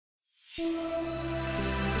So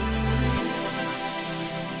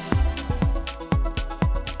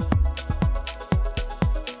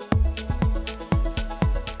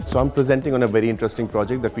I'm presenting on a very interesting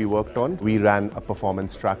project that we worked on. We ran a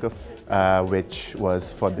performance tracker which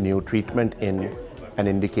was for the new treatment in an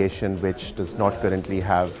indication which does not currently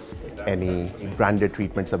have any branded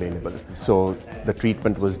treatments available. So the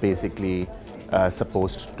treatment was basically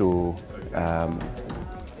supposed to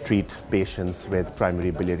treat patients with primary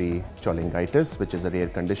biliary cholangitis, which is a rare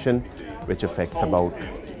condition which affects about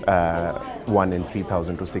 1 in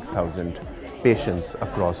 3,000 to 6,000 patients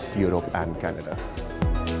across Europe and Canada.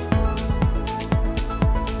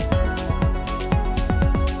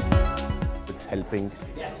 It's helping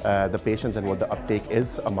the patients and what the uptake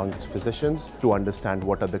is amongst physicians to understand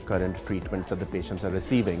what are the current treatments that the patients are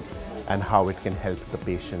receiving and how it can help the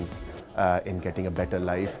patients in getting a better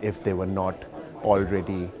life if they were not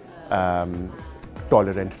already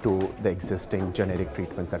tolerant to the existing generic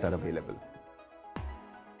treatments that are available.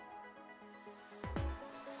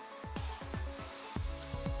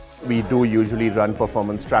 We do usually run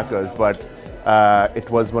performance trackers, but it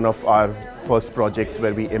was one of our first projects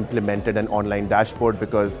where we implemented an online dashboard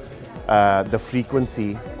because the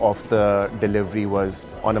frequency of the delivery was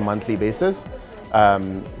on a monthly basis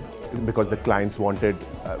because the clients wanted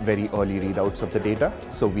very early readouts of the data.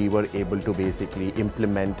 So we were able to basically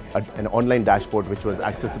implement an online dashboard which was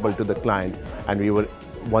accessible to the client, and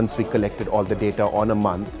once we collected all the data on a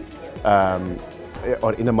month,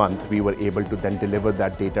 or in a month, we were able to then deliver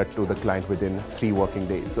that data to the client within 3 working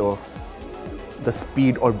days. So the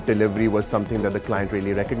speed of delivery was something that the client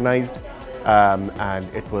really recognized, and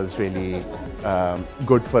it was really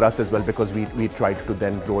good for us as well because we tried to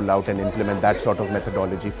then roll out and implement that sort of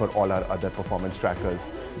methodology for all our other performance trackers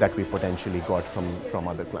that we potentially got from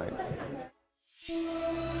other clients.